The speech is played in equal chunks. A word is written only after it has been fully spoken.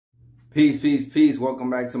Peace, peace, peace. Welcome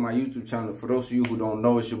back to my YouTube channel. For those of you who don't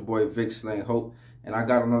know, it's your boy Vic Slang Hope, and I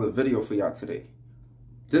got another video for y'all today.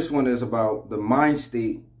 This one is about the mind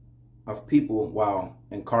state of people while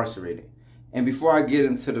incarcerated. And before I get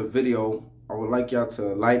into the video, I would like y'all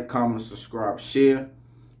to like, comment, subscribe, share.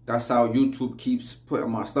 That's how YouTube keeps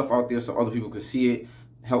putting my stuff out there so other people can see it.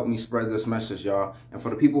 Help me spread this message, y'all. And for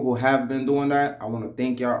the people who have been doing that, I want to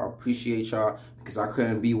thank y'all. I appreciate y'all because I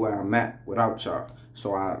couldn't be where I'm at without y'all.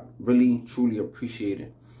 So I really, truly appreciate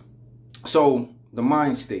it. So the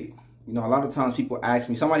mind state, you know, a lot of times people ask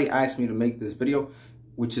me, somebody asked me to make this video,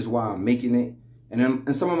 which is why I'm making it. And then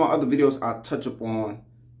in some of my other videos, I touch upon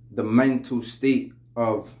the mental state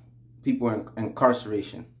of people in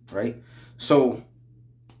incarceration, right? So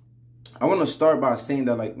I want to start by saying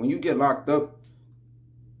that, like, when you get locked up,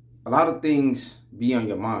 a lot of things be on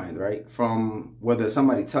your mind, right? From whether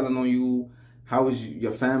somebody telling on you, how is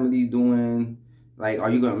your family doing? Like,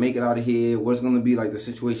 are you going to make it out of here? What's going to be like the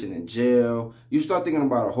situation in jail? You start thinking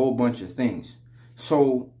about a whole bunch of things.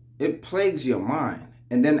 So it plagues your mind.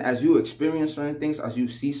 And then as you experience certain things, as you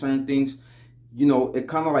see certain things, you know, it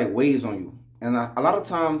kind of like weighs on you. And a lot of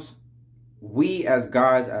times we as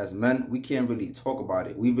guys, as men, we can't really talk about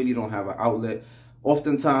it. We really don't have an outlet.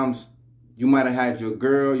 Oftentimes you might have had your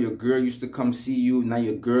girl used to come see you. Now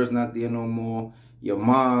your girl's not there no more. Your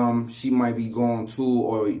mom, she might be gone too,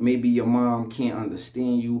 or maybe your mom can't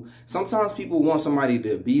understand you. Sometimes people want somebody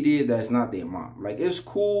to be there that's not their mom. Like, it's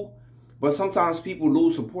cool, but sometimes people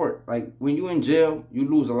lose support. Like, when you're in jail, you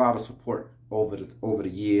lose a lot of support over the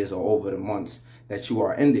years or over the months that you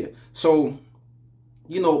are in there. So,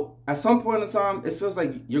 you know, at some point in time, it feels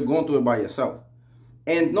like you're going through it by yourself.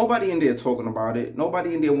 And nobody in there talking about it.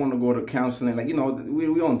 Nobody in there want to go to counseling. Like, you know, we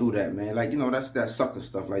don't do that, man. Like, you know, that's that sucker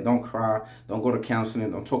stuff. Like, don't cry. Don't go to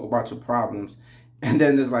counseling. Don't talk about your problems. And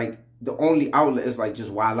then there's like, the only outlet is like, just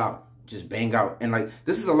wild out. Just bang out. And like,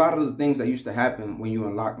 this is a lot of the things that used to happen when you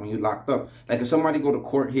locked up. Like, if somebody go to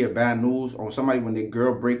court, hear bad news, or somebody, when their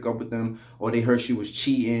girl break up with them, or they heard she was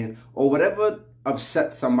cheating, or whatever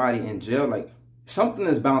upset somebody in jail, like, something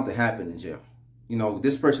is bound to happen in jail. You know,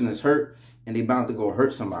 this person is hurt, and they bound to go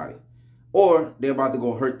hurt somebody, or they're about to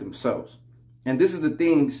go hurt themselves. And this is the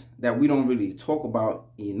things that we don't really talk about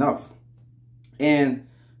enough. And,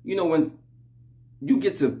 you know, when you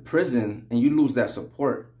get to prison and you lose that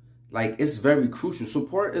support, like, it's very crucial.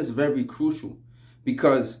 Support is very crucial,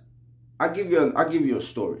 because I'll give you a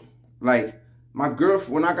story. Like, my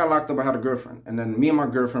girlfriend, when I got locked up, I had a girlfriend, and then me and my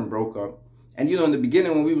girlfriend broke up. And, you know, in the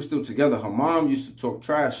beginning, when we were still together, her mom used to talk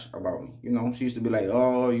trash about me. You know, she used to be like,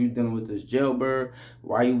 oh, you dealing with this jailbird.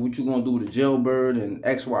 What you going to do with the jailbird and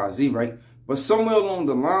X, Y, Z, right? But somewhere along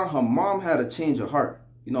the line, her mom had a change of heart.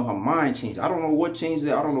 You know, her mind changed. I don't know what changed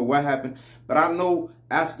it. I don't know what happened. But I know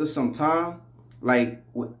after some time, like,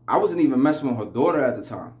 I wasn't even messing with her daughter at the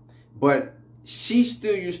time. But she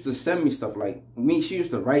still used to send me stuff. Like, she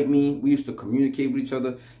used to write me. We used to communicate with each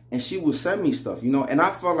other. And she would send me stuff, you know. And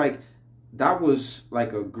I felt like that was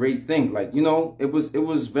like a great thing. Like, you know, it was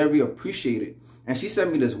very appreciated. And she sent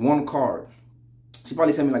me this one card. She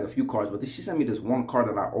probably sent me like a few cards, but she sent me this one card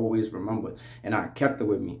that I always remembered, and I kept it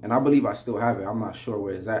with me. And I believe I still have it. I'm not sure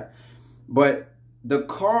where it's at. But the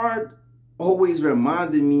card always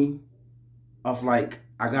reminded me of, like,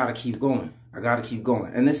 I gotta keep going. I gotta keep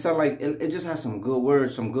going. And it said, like, it just has some good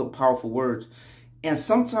words, some good, powerful words. And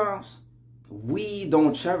sometimes we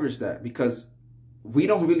don't cherish that because we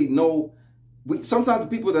don't really know. Sometimes the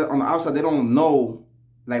people that on the outside, they don't know,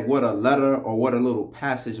 like, what a letter or what a little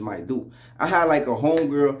passage might do. I had like a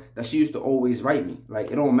homegirl that she used to always write me.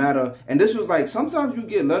 Like, it don't matter. And this was like, sometimes you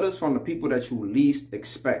get letters from the people that you least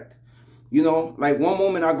expect. You know, like, one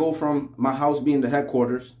moment I go from my house being the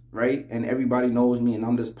headquarters, right? And everybody knows me and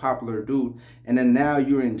I'm this popular dude. And then now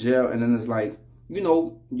you're in jail, and then it's like, you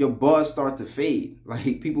know, your buzz start to fade.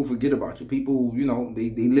 Like, people forget about you. People, you know,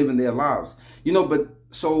 they live in their lives. You know, but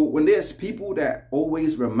so when there's people that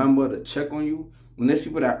always remember to check on you, when there's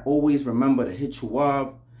people that always remember to hit you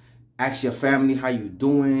up, ask your family how you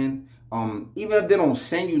doing, even if they don't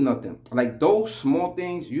send you nothing, like, those small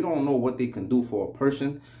things, you don't know what they can do for a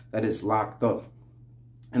person that is locked up.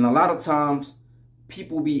 And a lot of times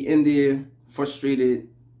people be in there frustrated,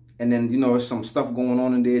 and then, you know, there's some stuff going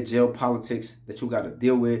on in there, jail politics that you got to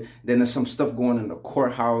deal with. Then there's some stuff going in the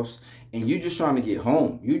courthouse, and you just trying to get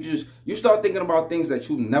home. You start thinking about things that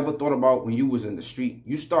you never thought about when you was in the street.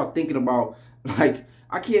 You start thinking about, like,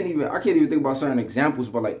 I can't even think about certain examples,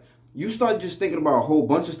 but like, you start just thinking about a whole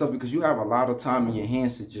bunch of stuff because you have a lot of time in your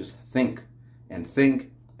hands to just think and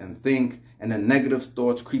think and think. And then negative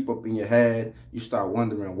thoughts creep up in your head. You start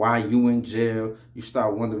wondering why you in jail. You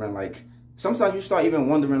start wondering, like, sometimes you start even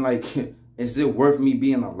wondering, like, is it worth me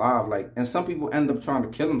being alive? Like, and some people end up trying to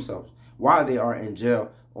kill themselves while they are in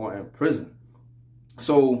jail or in prison.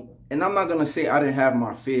 So, and I'm not going to say I didn't have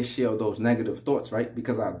my fair share of those negative thoughts, right?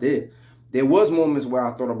 Because I did. There was moments where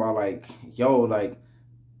I thought about, like, yo, like,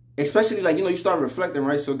 especially, like, you know, you start reflecting,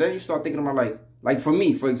 right? So then you start thinking about, like for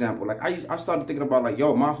me, for example, like, I started thinking about, like,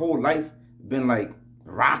 yo, my whole life been, like,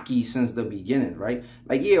 rocky since the beginning, right?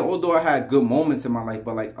 Like, yeah, although I had good moments in my life,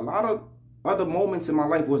 but, like, a lot of other moments in my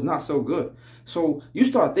life was not so good. So you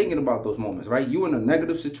start thinking about those moments, right? You in a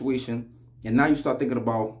negative situation, and now you start thinking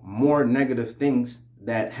about more negative things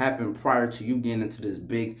that happened prior to you getting into this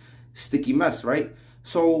big sticky mess, right?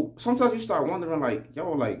 So sometimes you start wondering, like,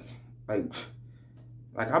 yo, like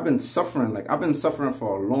I've been suffering. Like, I've been suffering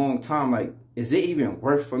for a long time. Like, is it even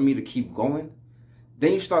worth for me to keep going?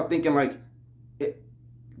 Then you start thinking, like,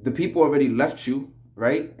 the people already left you,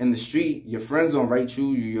 right? In the street, your friends don't write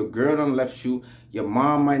you, your girl done left you, your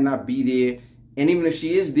mom might not be there. And even if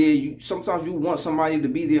she is there, sometimes you want somebody to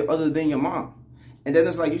be there other than your mom. And then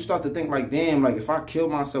it's like, you start to think, like, damn, like, if I kill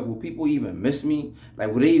myself, will people even miss me?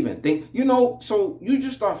 Like, will they even think, you know? So you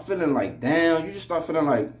just start feeling, like, down. You just start feeling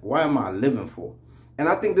like, why am I living for? And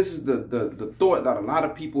I think this is the thought that a lot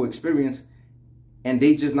of people experience, and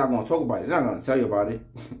they just not going to talk about it. They're not going to tell you about it.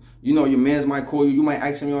 You know, your mans might call you. You might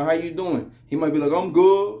ask him, yo, how you doing? He might be like, I'm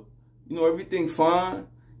good. You know, everything fine.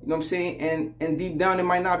 You know what I'm saying? And deep down, it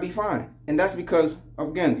might not be fine. And that's because,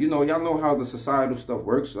 again, you know, y'all know how the societal stuff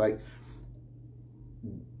works. Like,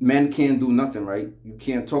 men can't do nothing, right? You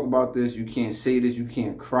can't talk about this. You can't say this. You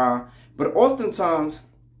can't cry. But oftentimes,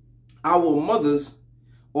 our mothers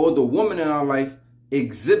or the woman in our life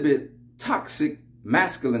exhibit toxic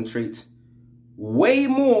masculine traits way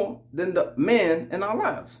more than the man in our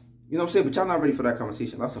lives. You know what I'm saying? But y'all not ready for that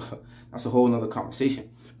conversation. That's a whole nother conversation.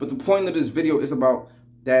 But the point of this video is about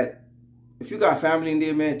that if you got family in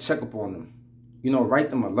there, man, check up on them. You know, write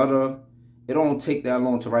them a letter. It don't take that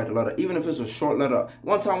long to write a letter, even if it's a short letter.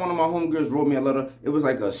 One time, one of my homegirls wrote me a letter. It was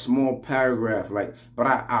like a small paragraph, like, but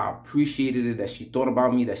I appreciated it that she thought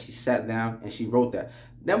about me, that she sat down and she wrote that.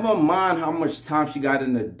 Never mind how much time she got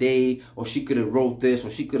in a day, or she could have wrote this,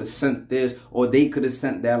 or she could have sent this, or they could have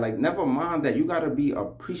sent that. Like, never mind that. You got to be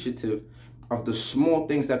appreciative of the small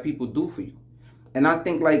things that people do for you. And I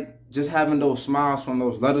think, like, just having those smiles from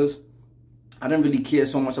those letters, I didn't really care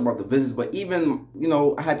so much about the visits, but even, you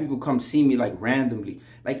know, I had people come see me, like, randomly.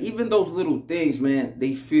 Like, even those little things, man,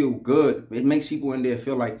 they feel good. It makes people in there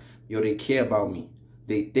feel like, yo, they care about me.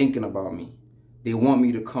 They thinking about me. They want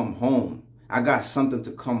me to come home. I got something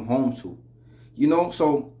to come home to. You know,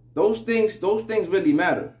 so those things really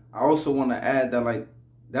matter. I also want to add that, like,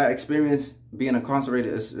 that experience being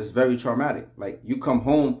incarcerated is very traumatic. Like, you come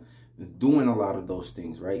home doing a lot of those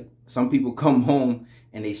things, right? Some people come home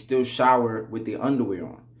and they still shower with their underwear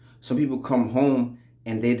on. Some people come home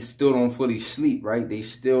and they still don't fully sleep, right? They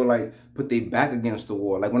still, like, put their back against the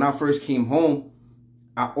wall. Like, when I first came home,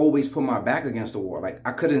 I always put my back against the wall. Like,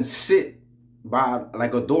 I couldn't sit by,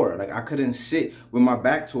 like, a door. Like, I couldn't sit with my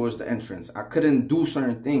back towards the entrance. I couldn't do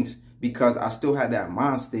certain things because I still had that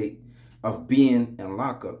mind state of being in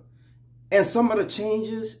lockup. And some of the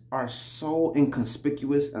changes are so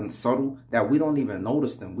inconspicuous and subtle that we don't even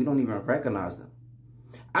notice them. We don't even recognize them.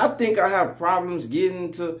 I think I have problems getting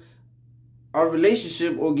into a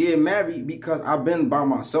relationship or getting married because I've been by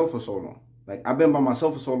myself for so long. Like, I've been by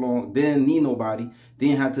myself for so long, didn't need nobody,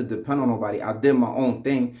 didn't have to depend on nobody. I did my own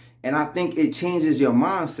thing. And I think it changes your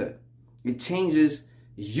mindset. It changes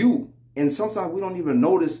you. And sometimes we don't even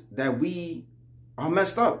notice that we are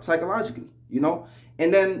messed up psychologically, you know?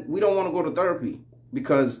 And then we don't want to go to therapy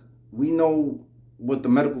because we know what the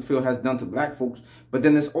medical field has done to black folks. But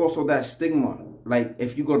then there's also that stigma. Like,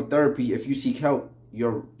 if you go to therapy, if you seek help,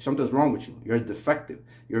 something's wrong with you. You're defective.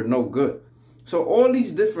 You're no good. So all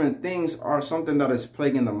these different things are something that is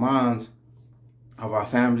plaguing the minds of our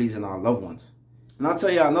families and our loved ones. And I'll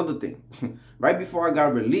tell you another thing. Right before I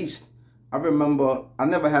got released, I remember I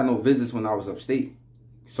never had no visits when I was upstate.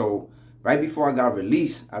 So right before I got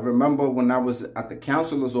released, I remember when I was at the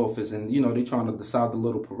counselor's office and, you know, they trying to decide the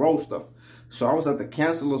little parole stuff. So I was at the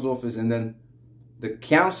counselor's office and then the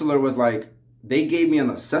counselor was like, they gave me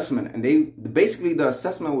an assessment and basically the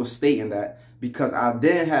assessment was stating that because I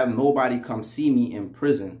didn't have nobody come see me in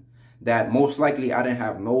prison, that most likely I didn't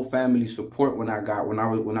have no family support when I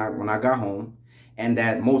got home, and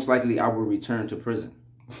that most likely I will return to prison.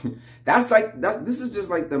 This is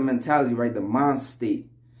just like the mentality, right? The mind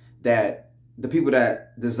state that the people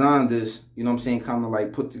that designed this, you know what I'm saying, kind of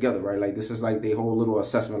like put together, right? Like, this is like their whole little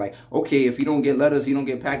assessment. Like, okay, if he don't get letters, he don't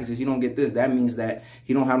get packages, he don't get this, that means that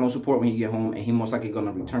he don't have no support when he get home and he most likely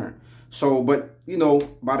gonna return. So, but you know,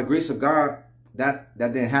 by the grace of God, that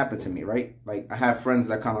didn't happen to me, right? Like I have friends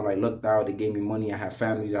that kind of like looked out, they gave me money. I have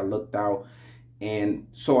family that looked out. And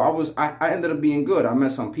so I ended up being good. I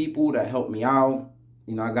met some people that helped me out.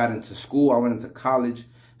 You know, I got into school, I went into college.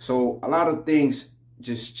 So a lot of things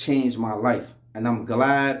just changed my life. And I'm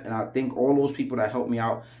glad, and I thank all those people that helped me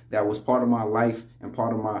out, that was part of my life and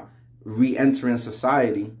part of my re-entering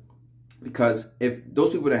society. Because if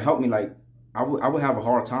those people that helped me, like, I would have a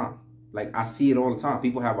hard time. Like, I see it all the time.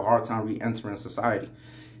 People have a hard time re-entering society.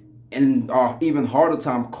 And even harder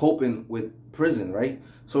time coping with prison, right?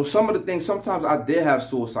 So some of the things, sometimes I did have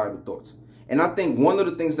suicidal thoughts. And I think one of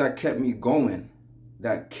the things that kept me going,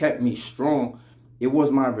 that kept me strong, it was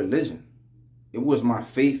my religion. It was my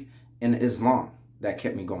faith in Islam that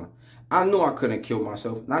kept me going. I knew I couldn't kill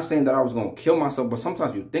myself. Not saying that I was going to kill myself, but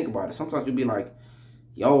sometimes you think about it. Sometimes you be like,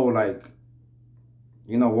 yo, like,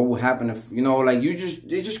 you know, what would happen if, you know, like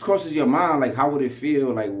it just crosses your mind. Like, how would it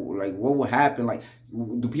feel? Like what would happen? Like,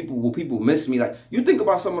 will people miss me? Like, you think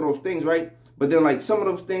about some of those things, right? But then, like, some of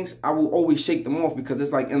those things, I will always shake them off, because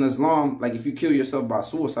it's like in Islam, like, if you kill yourself by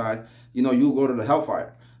suicide, you know, you'll go to the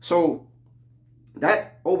hellfire. So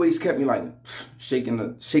that always kept me like shaking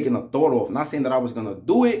the thought off. Not saying that I was gonna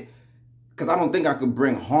do it, because I don't think I could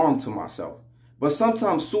bring harm to myself. But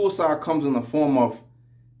sometimes suicide comes in the form of,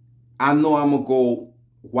 I know I'm gonna go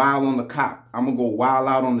wild on the cop. I'm gonna go wild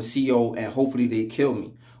out on the CO, and hopefully they kill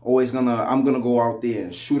me. Or I'm gonna go out there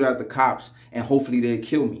and shoot at the cops, and hopefully they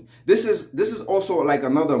kill me. This is also like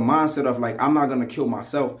another mindset of like, I'm not gonna kill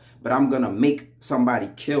myself, but I'm gonna make somebody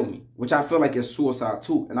kill me, which I feel like is suicide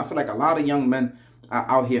too. And I feel like a lot of young men are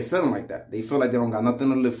out here feeling like that. They feel like they don't got nothing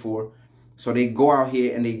to live for, so they go out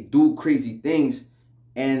here and they do crazy things.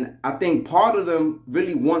 And I think part of them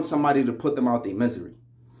really want somebody to put them out their misery.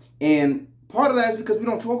 And part of that is because we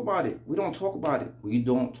don't talk about it. We don't talk about it. We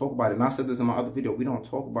don't talk about it. And I said this in my other video. We don't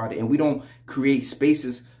talk about it. And we don't create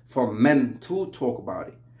spaces for men to talk about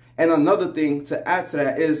it. And another thing to add to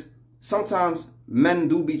that is, sometimes men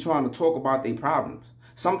do be trying to talk about their problems.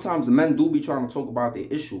 Sometimes men do be trying to talk about their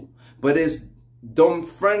issue. But it's dumb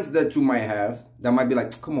friends that you might have that might be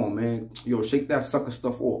like, come on, man, yo, shake that sucker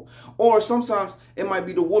stuff off. Or sometimes it might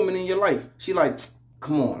be the woman in your life. She like,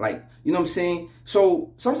 come on, like, you know what I'm saying?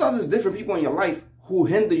 So sometimes there's different people in your life who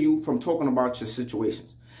hinder you from talking about your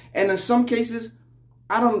situations. And in some cases,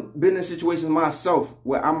 I done been in situations myself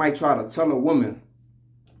where I might try to tell a woman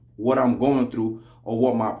what I'm going through or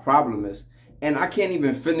what my problem is, and I can't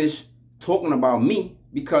even finish talking about me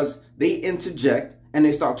because they interject and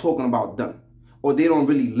they start talking about them, or they don't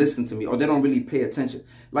really listen to me, or they don't really pay attention.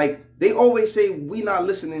 Like, they always say we not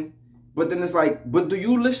listening, but then it's like, but do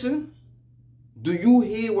you listen? Do you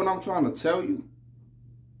hear what I'm trying to tell you?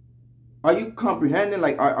 Are you comprehending?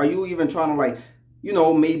 Like, are you even trying to, like, you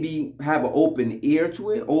know, maybe have an open ear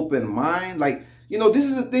to it, open mind? Like, you know, this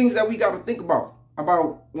is the things that we got to think about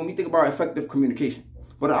when we think about effective communication.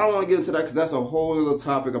 But I don't want to get into that, because that's a whole other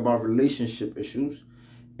topic about relationship issues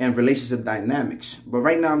and relationship dynamics. But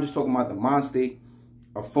right now, I'm just talking about the mind state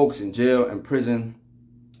of folks in jail and prison,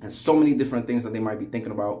 and so many different things that they might be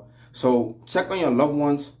thinking about. So check on your loved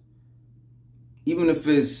ones. Even if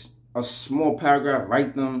it's a small paragraph,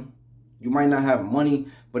 write them. You might not have money,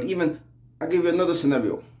 but even, I'll give you another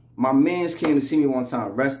scenario. My mans came to see me one time.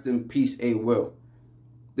 Rest in peace, A. Will.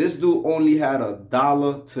 This dude only had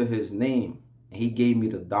 $1 to his name, and he gave me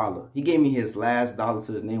the $1. He gave me his last dollar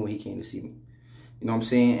to his name when he came to see me. You know what I'm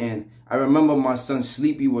saying? And I remember my son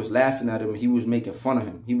Sleepy was laughing at him. He was making fun of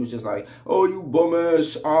him. He was just like, oh, you bum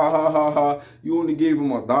ass, ah, ha, ha, ha. You only gave him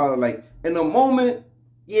 $1. Like, in the moment,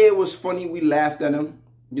 yeah, it was funny. We laughed at him.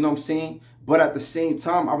 You know what I'm saying? But at the same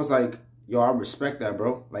time, I was like, yo, I respect that,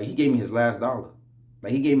 bro. Like, he gave me his last $1.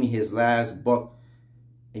 Like, he gave me his last buck.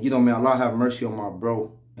 And you know, man, Allah have mercy on my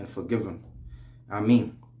bro and forgive him. I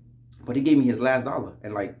mean, but he gave me his last $1.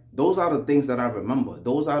 And like, those are the things that I remember.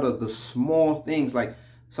 Those are the small things. Like,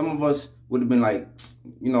 some of us would have been like,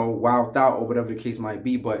 you know, wilded out or whatever the case might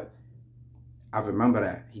be. But I remember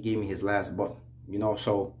that he gave me his last buck, you know.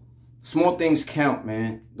 So small things count,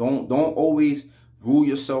 man. Don't always rule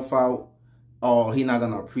yourself out. Oh, he's not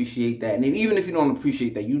going to appreciate that. And even if you don't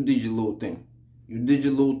appreciate that, you did your little thing. You did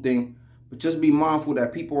your little thing. But just be mindful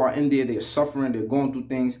that people are in there, they're suffering, they're going through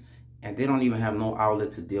things, and they don't even have no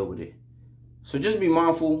outlet to deal with it. So just be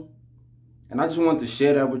mindful. And I just wanted to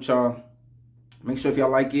share that with y'all. Make sure if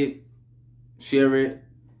y'all like it, share it,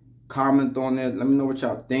 comment on it. Let me know what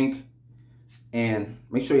y'all think. And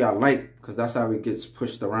make sure y'all like, because that's how it gets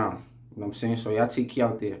pushed around. You know what I'm saying? So y'all take care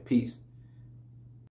out there. Peace.